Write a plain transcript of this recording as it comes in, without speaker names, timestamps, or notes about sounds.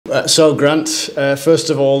So Grant, first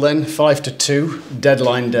of all then, 5-2,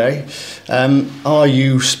 deadline day. Are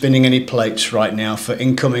you spinning any plates right now for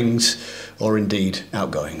incomings or indeed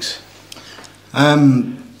outgoings?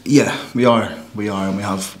 Yeah, we are, and we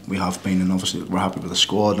have been, and obviously we're happy with the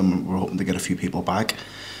squad, and we're hoping to get a few people back.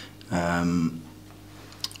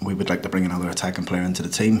 We would like to bring another attacking player into the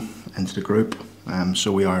team, into the group.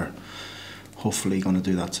 So we are hopefully going to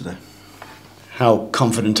do that today. How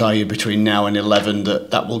confident are you between now and 11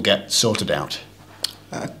 that will get sorted out?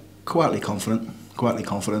 Quietly confident.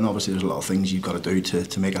 Obviously, there's a lot of things you've got to do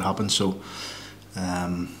to make it happen. So,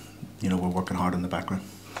 we're working hard in the background.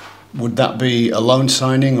 Would that be a loan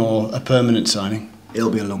signing or a permanent signing? It'll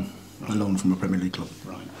be a loan from a Premier League club.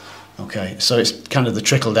 Right. Okay, so it's kind of the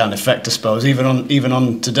trickle-down effect, I suppose. Even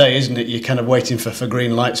on today, isn't it? You're kind of waiting for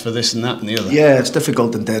green lights for this and that and the other. Yeah, it's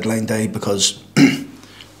difficult on deadline day because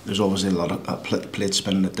there's obviously a lot of plates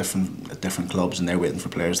spinning at different clubs, and they're waiting for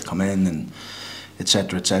players to come in, and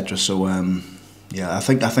etc. etc. So I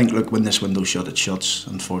think look, when this window's shut, it shuts.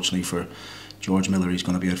 Unfortunately for George Miller, he's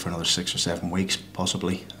going to be out for another 6 or 7 weeks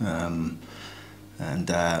possibly, and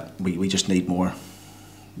we just need more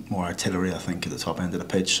artillery, I think, at the top end of the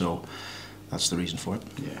pitch. So that's the reason for it.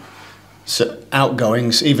 Yeah. So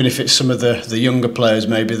outgoings, even if it's some of the younger players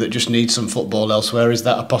maybe that just need some football elsewhere, is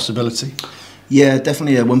that a possibility? Yeah,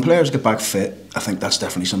 definitely. When players get back fit, I think that's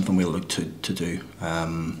definitely something we'll look to do.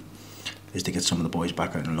 Is to get some of the boys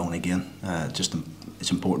back out on loan again.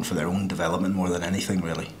 It's important for their own development more than anything,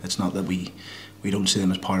 really. It's not that we don't see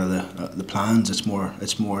them as part of the plans. It's more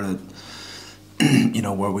that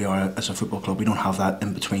where we are as a football club, we don't have that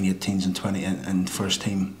in between 18s and 20 and first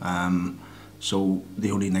team. So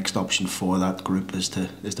the only next option for that group is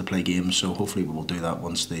to play games. So hopefully we will do that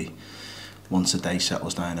once the day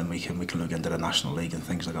settles down, and we can look into the National League and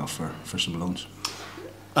things like that for some loans.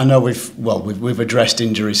 I know we've addressed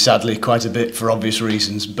injuries sadly quite a bit for obvious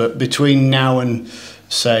reasons, but between now and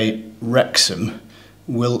say Wrexham,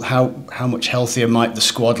 how much healthier might the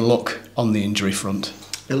squad look on the injury front?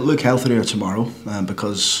 It'll look healthier tomorrow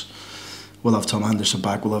because we'll have Tom Anderson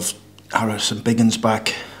back, we'll have Harris and Biggins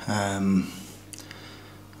back.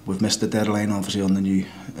 We've missed the deadline obviously on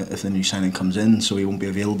if the new signing comes in, so he won't be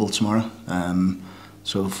available tomorrow.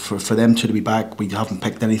 So for them to be back, we haven't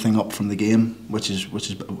picked anything up from the game, which is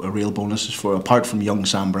a real bonus. Apart from young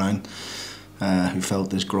Sam Brown, who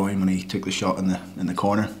felt his groin when he took the shot in the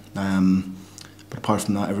corner. But apart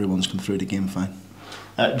from that, everyone's come through the game fine.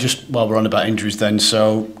 Just while we're on about injuries, then,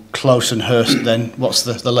 so Close and Hurst, then what's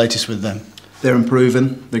the latest with them? They're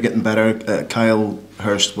improving. They're getting better. Kyle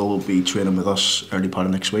Hurst will be training with us early part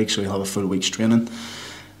of next week, so he'll have a full week's training.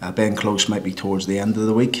 Ben Close might be towards the end of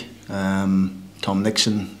the week. Tom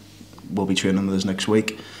Nixon will be training with us next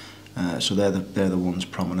week, so they're the ones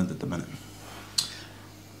prominent at the minute.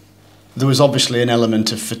 There was obviously an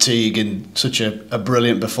element of fatigue in such a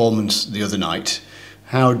brilliant performance the other night.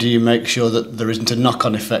 How do you make sure that there isn't a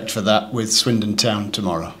knock-on effect for that with Swindon Town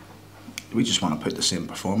tomorrow? We just want to put the same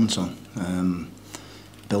performance on,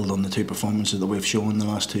 build on the 2 performances that we've shown in the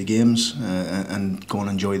last 2 games, and go and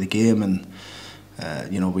enjoy the game. And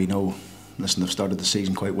we know, listen, they've started the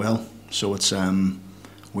season quite well. So it's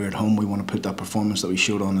we're at home. We want to put that performance that we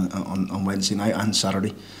showed on Wednesday night and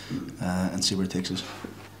Saturday, and see where it takes us.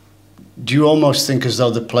 Do you almost think as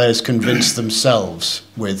though the players convinced themselves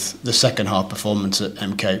with the second half performance at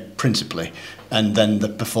MK principally, and then the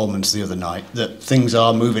performance the other night, that things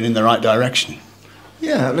are moving in the right direction?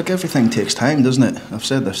 Yeah, look, everything takes time, doesn't it? I've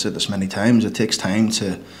said this many times. It takes time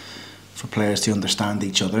for players to understand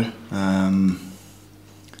each other.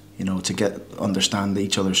 To understand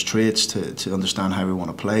each other's traits, to understand how we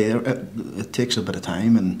want to play. It takes a bit of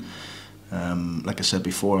time, and like I said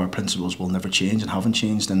before, our principles will never change and haven't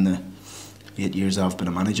changed in the 8 years I've been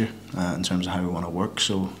a manager in terms of how we want to work.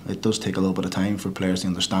 So it does take a little bit of time for players to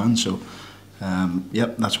understand. So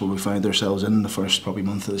that's where we found ourselves in the first probably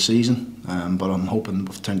month of the season. But I'm hoping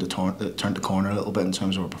we've turned the corner a little bit in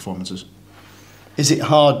terms of our performances. Is it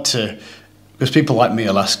hard to? Because people like me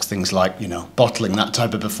will ask things like, bottling that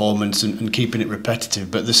type of performance and keeping it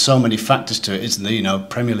repetitive, but there's so many factors to it, isn't there?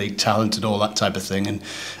 Premier League talent and all that type of thing,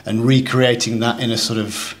 and recreating that in a sort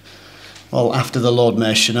of, after the Lord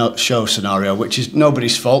Mayor show scenario, which is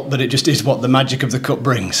nobody's fault, but it just is what the magic of the cup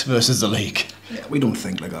brings versus the league. Yeah, we don't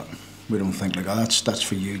think like that. That's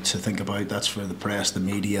for you to think about. That's for the press, the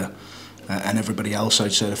media, and everybody else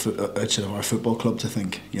outside of our football club to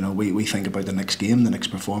think. We think about the next game, the next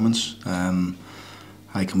performance. How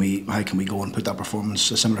can we go and put that performance,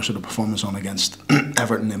 a similar sort of performance, on against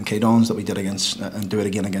Everton, MK Dons that we did against, and do it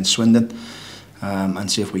again against Swindon.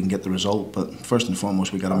 and see if we can get the result. But first and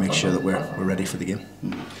foremost, we've got to make sure that we're ready for the game.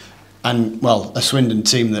 And, well, a Swindon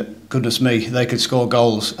team that, goodness me, they could score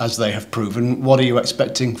goals, as they have proven. What are you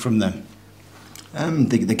expecting from them?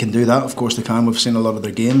 They can do that, of course they can. We've seen a lot of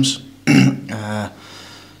their games.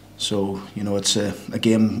 So, you know, it's a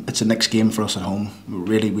game. It's a next game for us at home.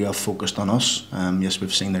 Really, we are focused on us. Yes,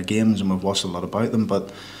 we've seen their games and we've watched a lot about them,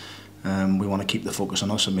 but we want to keep the focus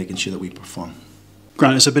on us and making sure that we perform.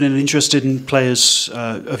 Grant, has there been an interest in players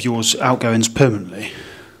of yours outgoings permanently?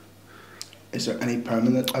 Is there any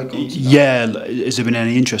permanent outgoings? Yeah, has there been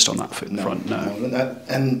any interest on that front? No.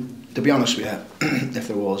 And to be honest with you, if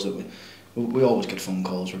there was, we always get phone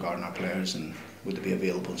calls regarding our players and would they be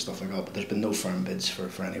available and stuff like that, but there's been no firm bids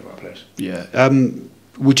for any of our players. Yeah.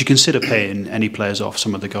 Would you consider paying any players off,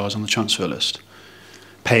 some of the guys on the transfer list?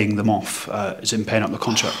 Paying them off, as in paying up the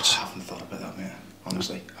contracts? I haven't thought about that, mate.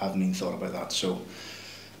 Honestly, I haven't even thought about that, so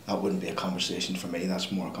that wouldn't be a conversation for me.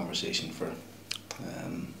 That's more a conversation for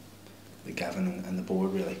the Gavin and the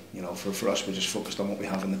board, really. You know, for us, we're just focused on what we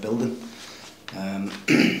have in the building.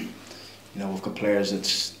 You know, we've got players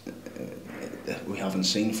that we haven't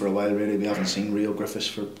seen for a while, really. We haven't seen Rio Griffiths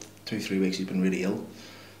for 2-3 weeks. He's been really ill.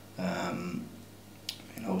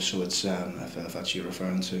 You know, so it's if that's you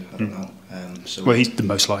referring to, I don't know. So well, he's the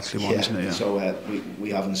most likely one, isn't he? Yeah. So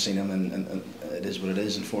we haven't seen him, and it is what it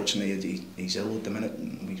is. Unfortunately, he's ill at the minute,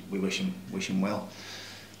 and we wish him well.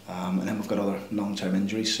 And then we've got other long-term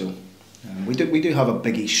injuries. So we do have a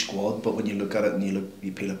biggish squad, but when you look at it and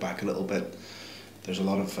you peel it back a little bit, there's a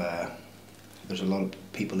lot of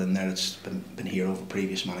people in there that's been here over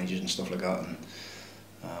previous managers and stuff like that.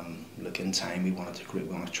 And look, in time, we want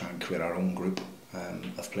to try and create our own group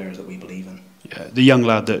of players that we believe in. Yeah, the young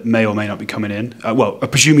lad that may or may not be coming in. Well, I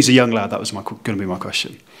presume he's a young lad. That was going to be my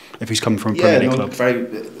question. If he's coming from a Premier League club.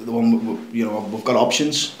 The one, you know, we've got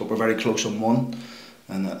options, but we're very close on one,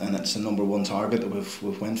 and it's the #1 target that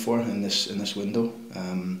we've went for in this window.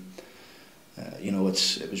 You know,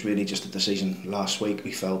 it was really just a decision last week.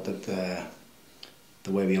 We felt that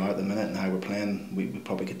the way we are at the minute and how we're playing, we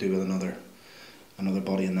probably could do with another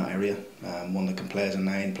body in that area. One that can play as a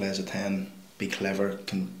 9, play as a 10, be clever,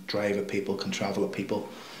 can drive at people, can travel at people,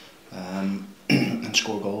 and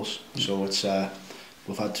score goals. So it's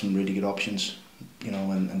we've had some really good options, you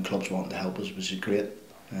know, and clubs wanting to help us, which is great.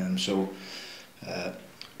 So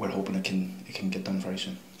we're hoping it can get done very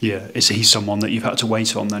soon. Yeah, is he someone that you've had to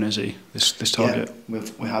wait on then? Is he this target? Yeah,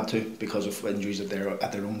 we had to because of injuries at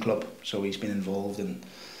their own club. So he's been involved in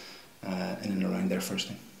and around their first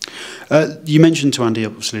team. You mentioned to Andy,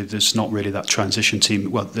 obviously, there's not really that transition team.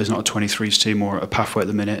 Well, there's not a 23s team or a pathway at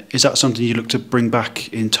the minute. Is that something you look to bring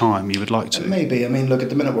back in time? You would like to? Maybe. I mean, look, at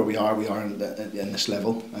the minute where we are in this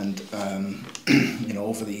level, and you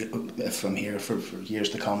know, if I'm here for years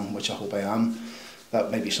to come, which I hope I am, that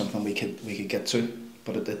may be something we could get to.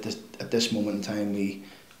 But at this moment in time, we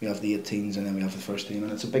have the 18s and then we have the first team,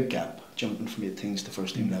 and it's a big gap jumping from 18s to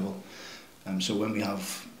first team level. So when we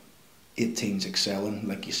have 18s excelling,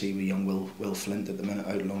 like you see with young Will Flint at the minute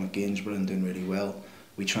out along at Gainsborough and doing really well,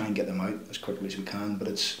 we try and get them out as quickly as we can. But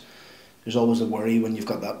there's always a worry when you've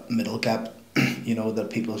got that middle gap, you know, that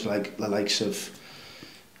people's like the likes of,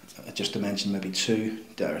 just to mention maybe 2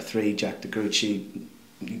 or 3, Jack DeGrucci,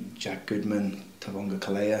 Jack Goodman, Tavonga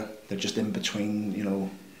Kalea, they're just in between, you know,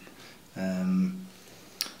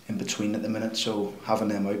 in between at the minute. So having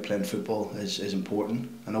them out playing football is important.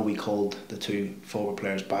 I know we called the 2 forward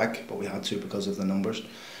players back, but we had to because of the numbers.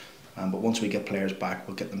 But once we get players back,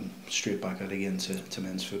 we'll get them straight back out again to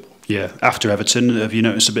men's football. Yeah, after Everton, have you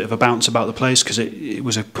noticed a bit of a bounce about the place? Because it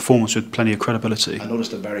was a performance with plenty of credibility. I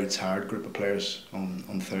noticed a very tired group of players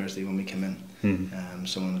on Thursday when we came in.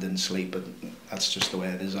 Some of them didn't sleep, but that's just the way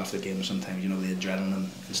it is after the game. Sometimes, you know, the adrenaline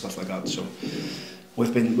and stuff like that. So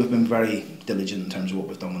we've been very diligent in terms of what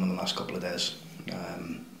we've done in the last couple of days.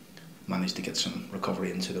 Managed to get some recovery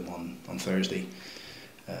into them on Thursday.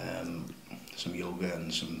 Some yoga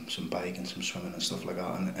and some bike and some swimming and stuff like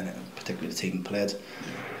that, and particularly the team played.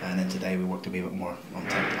 And then today we worked a wee bit more on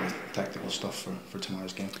tactical stuff for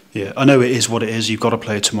tomorrow's game. Yeah, I know it is what it is. You've got to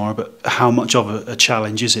play tomorrow, but how much of a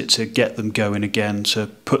challenge is it to get them going again, to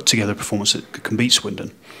put together a performance that can beat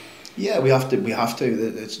Swindon? Yeah, we have to.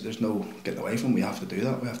 There's no getting away from. We have to do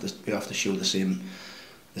that. We have to show the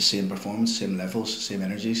same performance, same levels, same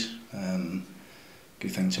energies.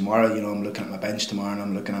 Good thing tomorrow. You know, I'm looking at my bench tomorrow, and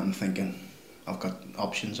I'm looking at it and thinking, I've got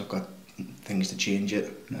options, I've got things to change it,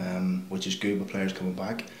 which is good with players coming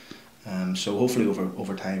back. So hopefully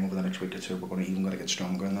over time, over the next week or two, we're going to get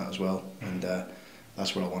stronger in that as well. And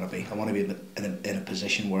that's where I want to be. I want to be in a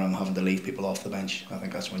position where I'm having to leave people off the bench. I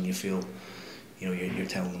think that's when you feel you're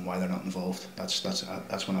telling them why they're not involved. That's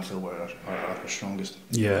when I feel we're at our strongest.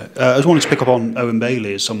 Yeah, I just wanted to pick up on Owen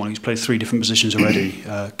Bailey as someone who's played 3 different positions already.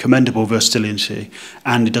 Commendable versatility,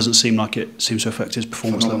 and it doesn't seem like it seems to affect his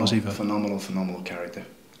performance levels either. Phenomenal character.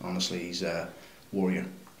 Honestly, he's a warrior,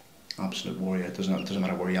 absolute warrior. It doesn't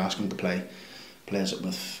matter where you ask him to play, plays it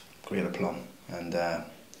with great aplomb, and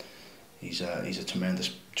he's a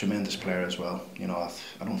tremendous player as well.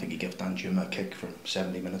 I don't think he gave Dan Juma a kick for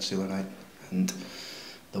 70 minutes the other night, and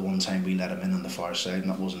the one time we let him in on the far side, and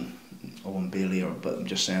that wasn't Owen Bailey, but I'm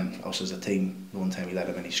just saying us as a team, the one time we let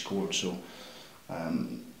him in, he scored. So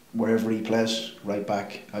wherever he plays, right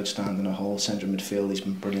back, outstanding at Hull, central midfield, he's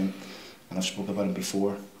been brilliant, and I've spoken about him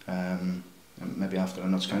before. Maybe after the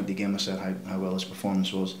Notts County game I said how well his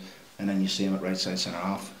performance was, and then you see him at right side centre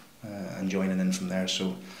half and joining in from there.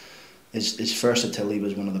 So his versatility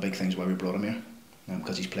was one of the big things why we brought him here,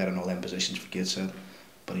 because he's played in all them positions for Gateshead.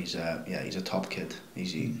 But he's a top kid.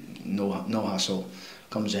 He's no hassle,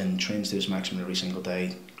 comes in, trains to his maximum every single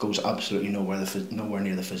day, goes absolutely nowhere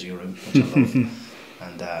near the physio room, which I love,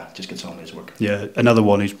 and just gets on with his work. Yeah, another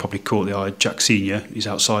one who's probably caught the eye, Jack Senior. He's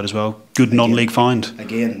outside as well. Good non-league find.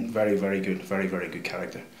 Again, very good, very good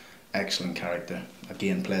character, excellent character.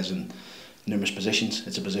 Again, plays in numerous positions.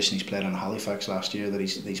 It's a position he's played in Halifax last year that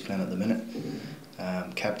he's playing at the minute.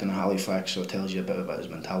 Captain of Halifax, so it tells you a bit about his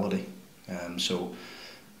mentality. So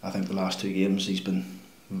I think the last 2 games he's been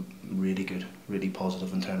really good, really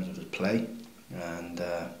positive in terms of his play, and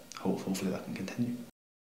hopefully that can continue.